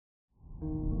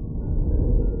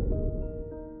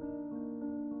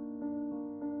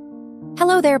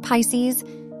Hello there, Pisces,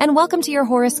 and welcome to your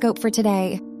horoscope for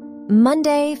today,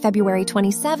 Monday, February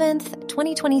 27th,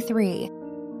 2023.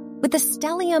 With the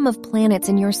stellium of planets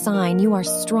in your sign, you are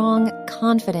strong,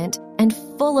 confident, and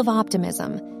full of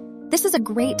optimism. This is a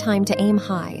great time to aim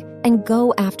high and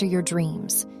go after your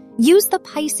dreams. Use the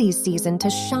Pisces season to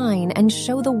shine and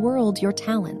show the world your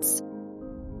talents.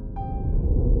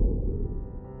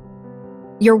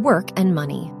 Your work and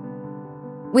money.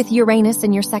 With Uranus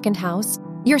in your second house,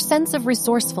 your sense of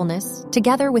resourcefulness,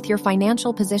 together with your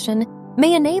financial position,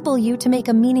 may enable you to make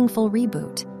a meaningful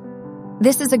reboot.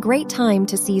 This is a great time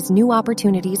to seize new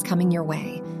opportunities coming your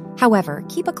way. However,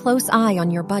 keep a close eye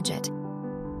on your budget.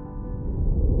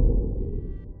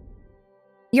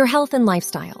 Your health and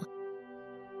lifestyle.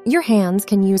 Your hands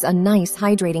can use a nice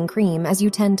hydrating cream as you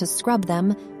tend to scrub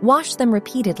them, wash them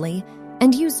repeatedly,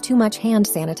 and use too much hand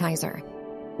sanitizer.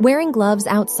 Wearing gloves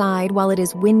outside while it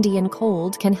is windy and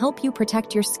cold can help you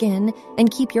protect your skin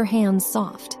and keep your hands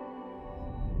soft.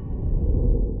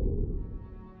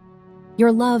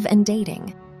 Your love and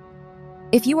dating.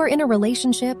 If you are in a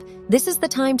relationship, this is the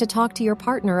time to talk to your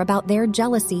partner about their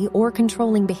jealousy or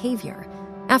controlling behavior.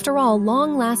 After all,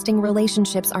 long-lasting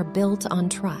relationships are built on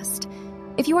trust.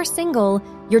 If you are single,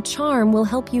 your charm will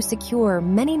help you secure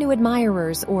many new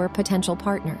admirers or potential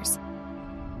partners.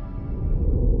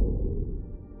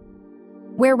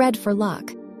 Wear red for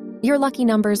luck. Your lucky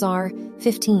numbers are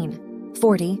 15,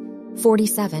 40,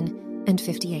 47, and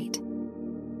 58.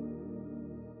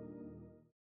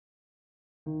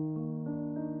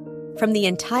 From the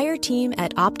entire team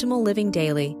at Optimal Living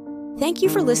Daily, thank you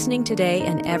for listening today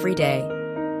and every day.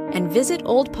 And visit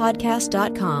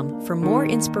oldpodcast.com for more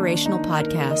inspirational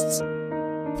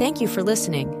podcasts. Thank you for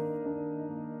listening.